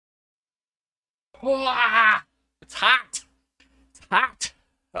Ah, it's hot. It's hot.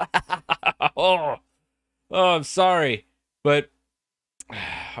 oh, I'm sorry, but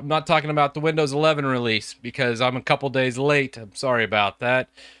I'm not talking about the Windows 11 release because I'm a couple days late. I'm sorry about that.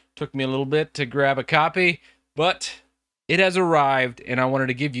 Took me a little bit to grab a copy, but it has arrived, and I wanted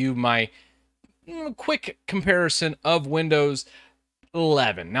to give you my quick comparison of Windows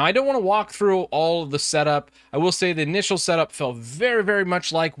 11. Now, I don't want to walk through all of the setup. I will say the initial setup felt very, very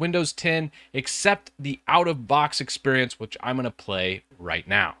much like Windows 10, except the out-of-box experience, which I'm going to play right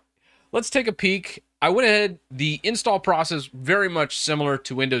now. Let's take a peek. I went ahead, the install process very much similar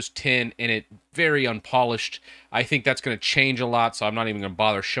to Windows 10, and it very unpolished. I think that's going to change a lot, so I'm not even going to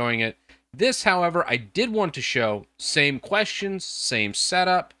bother showing it. This, however, I did want to show same questions, same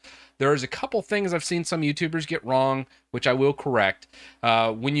setup. There's a couple things I've seen some YouTubers get wrong, which I will correct.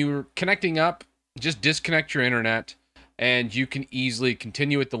 When you're connecting up, just disconnect your internet, and you can easily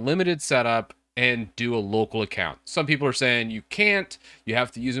continue with the limited setup and do a local account. Some people are saying you can't, you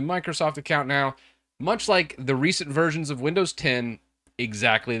have to use a Microsoft account now. Much like the recent versions of Windows 10,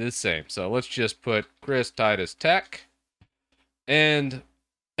 exactly the same. So let's just put Chris Titus Tech. And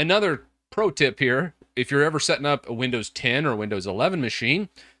another pro tip here, if you're ever setting up a Windows 10 or Windows 11 machine,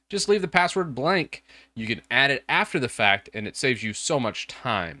 just leave the password blank. You can add it after the fact, and it saves you so much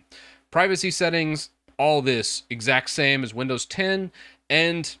time. Privacy settings, all this exact same as Windows 10,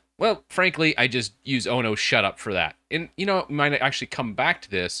 and, well, frankly, I just use Oh No Shut Up for that. And, you know, I might actually come back to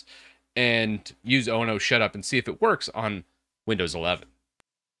this and use Oh No Shut Up and see if it works on Windows 11.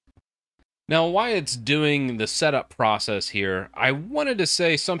 Now, why it's doing the setup process here, I wanted to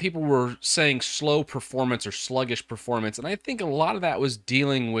say some people were saying slow performance or sluggish performance, and I think a lot of that was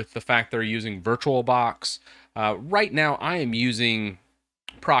dealing with the fact they're using VirtualBox. Right now, I am using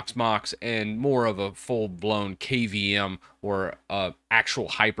Proxmox and more of a full-blown KVM or actual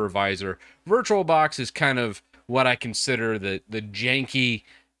hypervisor. VirtualBox is kind of what I consider the janky,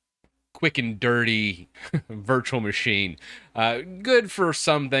 quick and dirty virtual machine. Good for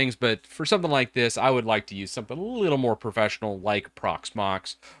some things, but for something like this, I would like to use something a little more professional like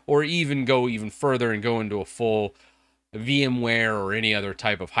Proxmox, or even go even further and go into a full VMware or any other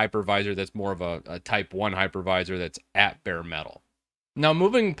type of hypervisor that's more of a type 1 hypervisor that's at bare metal. Now,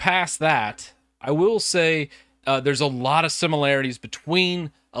 moving past that, I will say there's a lot of similarities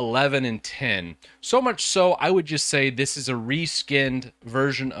between 11 and 10. So much so, I would just say this is a reskinned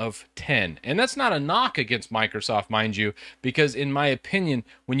version of 10. And that's not a knock against Microsoft, mind you, because in my opinion,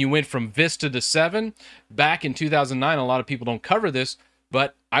 when you went from Vista to 7, back in 2009, a lot of people don't cover this,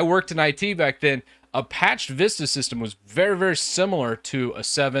 but I worked in IT back then. A patched Vista system was very, very similar to a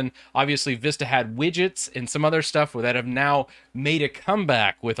 7. Obviously, Vista had widgets and some other stuff that have now made a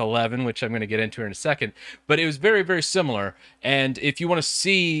comeback with 11, which I'm going to get into in a second. But it was very, very similar. And if you want to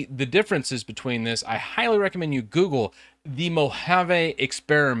see the differences between this, I highly recommend you Google the Mojave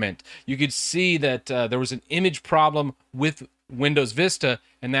experiment. You could see that there was an image problem with Windows Vista,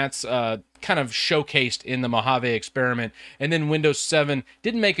 and that's kind of showcased in the Mojave experiment. And then Windows 7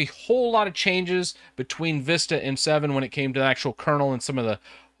 didn't make a whole lot of changes between Vista and 7 when it came to the actual kernel and some of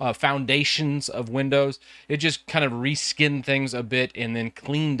the foundations of Windows. It just kind of reskinned things a bit and then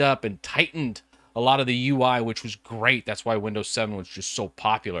cleaned up and tightened a lot of the UI, which was great. That's why Windows 7 was just so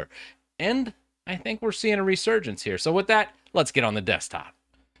popular. And I think we're seeing a resurgence here. So with that, let's get on the desktop.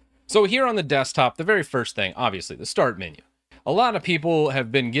 So here on the desktop, the very first thing, obviously, the start menu. A lot of people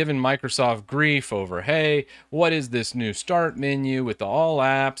have been giving Microsoft grief over, hey, what is this new start menu with the all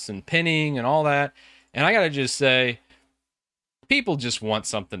apps and pinning and all that? And I gotta just say, people just want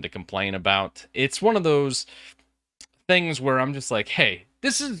something to complain about. It's one of those things where I'm just like, hey,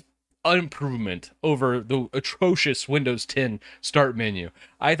 this is an improvement over the atrocious Windows 10 start menu.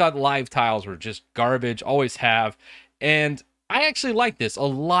 I thought live tiles were just garbage, always have, and I actually like this a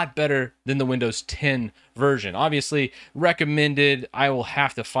lot better than the Windows 10 version. Obviously, recommended. I will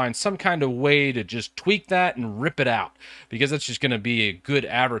have to find some kind of way to just tweak that and rip it out, because that's just going to be a good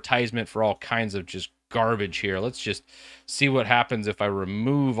advertisement for all kinds of just garbage here. Let's just see what happens if I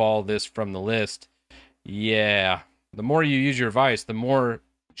remove all this from the list. Yeah, the more you use your device, the more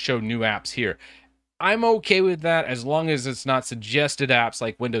show new apps here. I'm okay with that as long as it's not suggested apps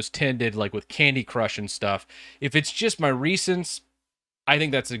like Windows 10 did, like with Candy Crush and stuff. If it's just my recents, I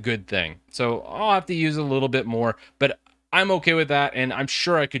think that's a good thing. So I'll have to use a little bit more, but I'm okay with that, and I'm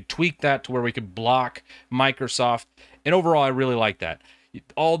sure I could tweak that to where we could block Microsoft. And overall, I really like that.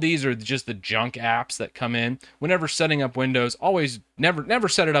 All these are just the junk apps that come in. Whenever setting up Windows, always never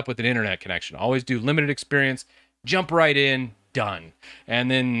set it up with an internet connection. Always do limited experience, jump right in, done. And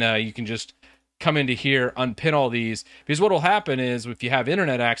then you can just come into here, unpin all these, because what will happen is if you have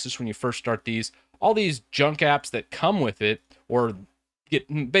internet access when you first start these, all these junk apps that come with it, or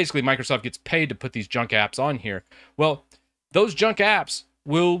basically Microsoft gets paid to put these junk apps on here. Well, those junk apps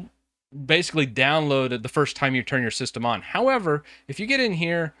will basically download it the first time you turn your system on. However, if you get in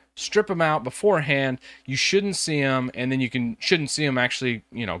here, strip them out beforehand, you shouldn't see them, and then you shouldn't see them actually,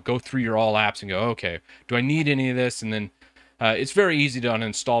 you know, go through your all apps and go, okay, do I need any of this? And then it's very easy to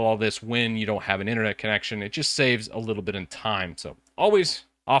uninstall all this when you don't have an internet connection. It just saves a little bit in time. So always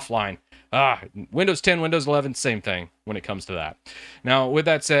offline. Windows 10, Windows 11, same thing when it comes to that. Now, with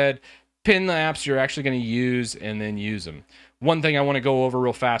that said, pin the apps you're actually going to use and then use them. One thing I want to go over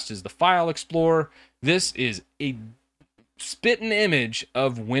real fast is the File Explorer. This is a spitting image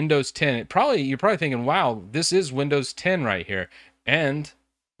of Windows 10. You're probably thinking, wow, this is Windows 10 right here. And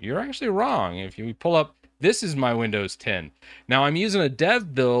you're actually wrong. If you pull up, this is my Windows 10. Now I'm using a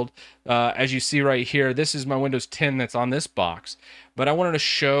dev build, as you see right here. This is my Windows 10 that's on this box. But I wanted to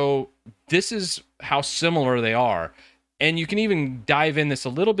show this is how similar they are. And you can even dive in this a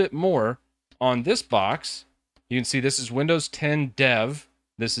little bit more on this box. You can see this is Windows 10 Dev.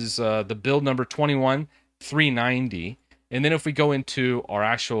 This is the build number 21390. And then if we go into our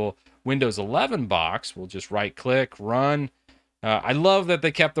actual Windows 11 box, we'll just right click, run. I love that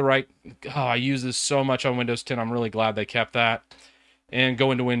they kept the right, I use this so much on Windows 10. I'm really glad they kept that. And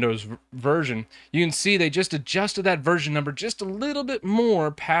go into Windows version. You can see they just adjusted that version number just a little bit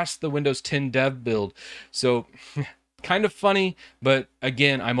more past the Windows 10 Dev build. So kind of funny, but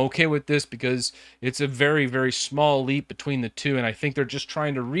again, I'm okay with this because it's a very, very small leap between the two, and I think they're just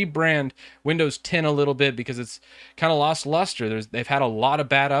trying to rebrand Windows 10 a little bit because it's kind of lost luster. They've had a lot of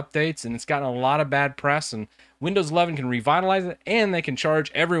bad updates, and it's gotten a lot of bad press, and Windows 11 can revitalize it, and they can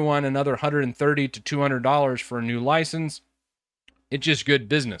charge everyone another $130 to $200 for a new license. It's just good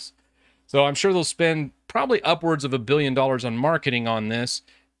business. So I'm sure they'll spend probably upwards of $1 billion on marketing on this,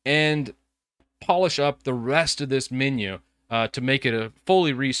 and polish up the rest of this menu to make it a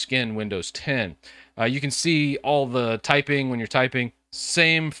fully reskin Windows 10. You can see all the typing when you're typing,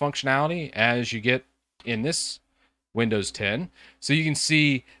 same functionality as you get in this Windows 10. So you can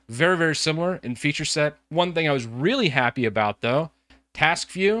see very, very similar in feature set. One thing I was really happy about though, task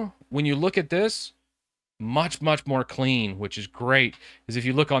view, when you look at this, much, much more clean, which is great. Because if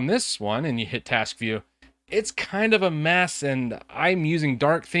you look on this one and you hit task view, it's kind of a mess, and I'm using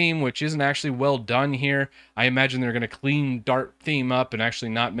dark theme, which isn't actually well done here. I imagine they're going to clean dark theme up and actually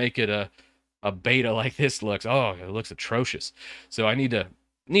not make it a beta like this looks. Oh, it looks atrocious. So I need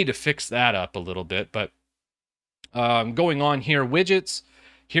to fix that up a little bit. But going on here, widgets.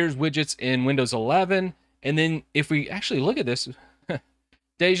 Here's widgets in Windows 11. And then if we actually look at this,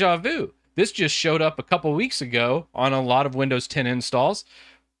 deja vu. This just showed up a couple weeks ago on a lot of Windows 10 installs.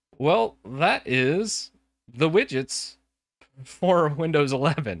 Well, that is the widgets for Windows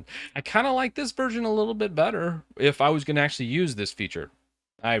 11. I kind of like this version a little bit better if I was going to actually use this feature.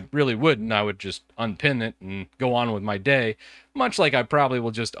 I really wouldn't. I would just unpin it and go on with my day, much like I probably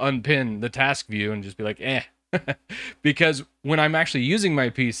will just unpin the task view and just be like, eh. Because when I'm actually using my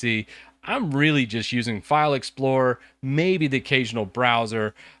PC, I'm really just using File Explorer, maybe the occasional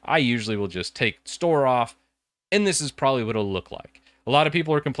browser. I usually will just take store off, and this is probably what it'll look like. A lot of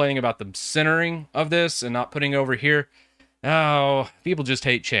people are complaining about the centering of this and not putting over here. Oh, people just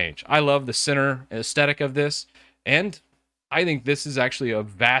hate change. I love the center aesthetic of this, and I think this is actually a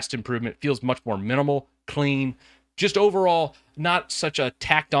vast improvement. It feels much more minimal, clean, just overall not such a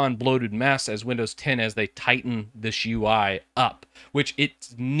tacked on bloated mess as Windows 10 as they tighten this UI up, which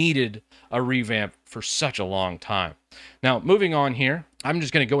it needed a revamp for such a long time. Now, moving on here, I'm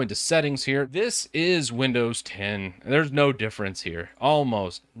just going to go into settings here. This is Windows 10. There's no difference here.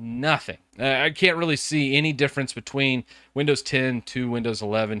 Almost nothing. I can't really see any difference between Windows 10 to Windows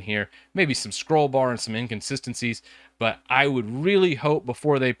 11 here. Maybe some scroll bar and some inconsistencies, but I would really hope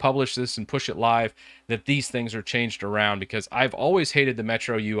before they publish this and push it live that these things are changed around, because I've always hated the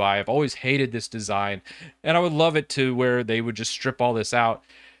Metro UI. I've always hated this design, and I would love it to where they would just strip all this out.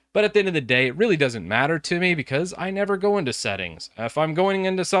 But at the end of the day, it really doesn't matter to me because I never go into settings. If I'm going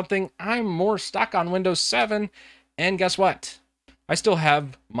into something, I'm more stuck on Windows 7. And guess what? I still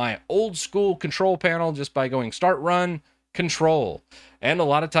have my old school control panel just by going start, run, control. And a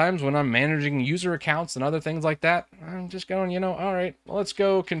lot of times when I'm managing user accounts and other things like that, I'm just going, all right, well, let's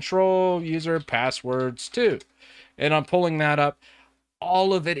go control user passwords too. And I'm pulling that up.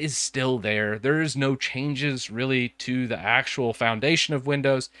 All of it is still there. There is no changes really to the actual foundation of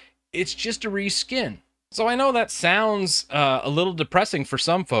Windows. It's just a reskin. So I know that sounds a little depressing for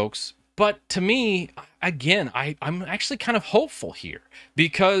some folks, but to me, again, I'm actually kind of hopeful here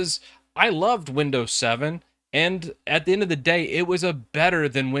because I loved Windows 7, and at the end of the day, it was a better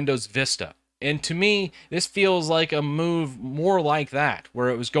than Windows Vista. And to me, this feels like a move more like that, where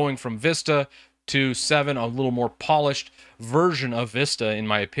it was going from Vista to 7, a little more polished version of Vista, in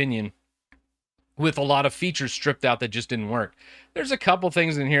my opinion, with a lot of features stripped out that just didn't work. There's a couple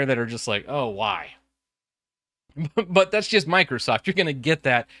things in here that are just like, oh, why? But that's just Microsoft. You're going to get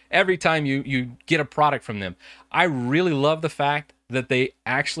that every time you get a product from them. I really love the fact that they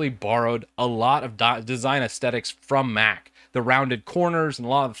actually borrowed a lot of design aesthetics from Mac. The rounded corners and a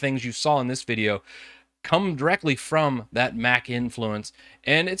lot of the things you saw in this video come directly from that Mac influence.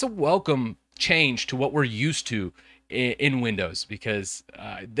 And it's a welcome change to what we're used to in Windows, because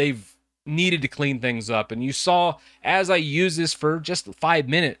they've needed to clean things up. And you saw, as I used this for just 5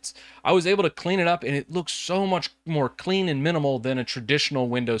 minutes, I was able to clean it up, and it looks so much more clean and minimal than a traditional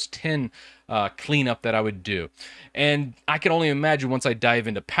Windows 10 cleanup that I would do. And I can only imagine once I dive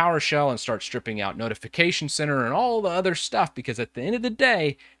into PowerShell and start stripping out Notification Center and all the other stuff, because at the end of the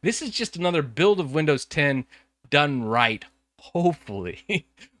day, this is just another build of Windows 10 done right, hopefully.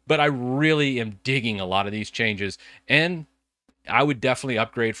 But I really am digging a lot of these changes, and I would definitely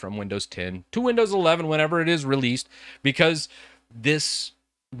upgrade from Windows 10 to Windows 11 whenever it is released, because this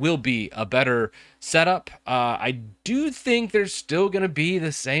will be a better setup. I do think there's still going to be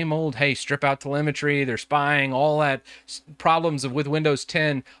the same old, hey, strip out telemetry, they're spying, all that problems with Windows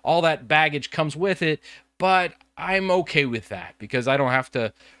 10, all that baggage comes with it, but I'm okay with that because I don't have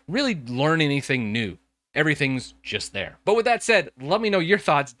to really learn anything new. Everything's just there. But with that said, let me know your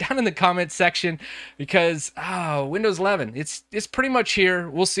thoughts down in the comments section, because Windows 11, it's pretty much here.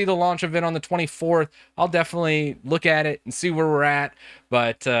 We'll see the launch event on the 24th. I'll definitely look at it and see where we're at,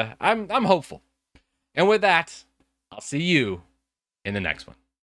 but I'm hopeful. And with that, I'll see you in the next one.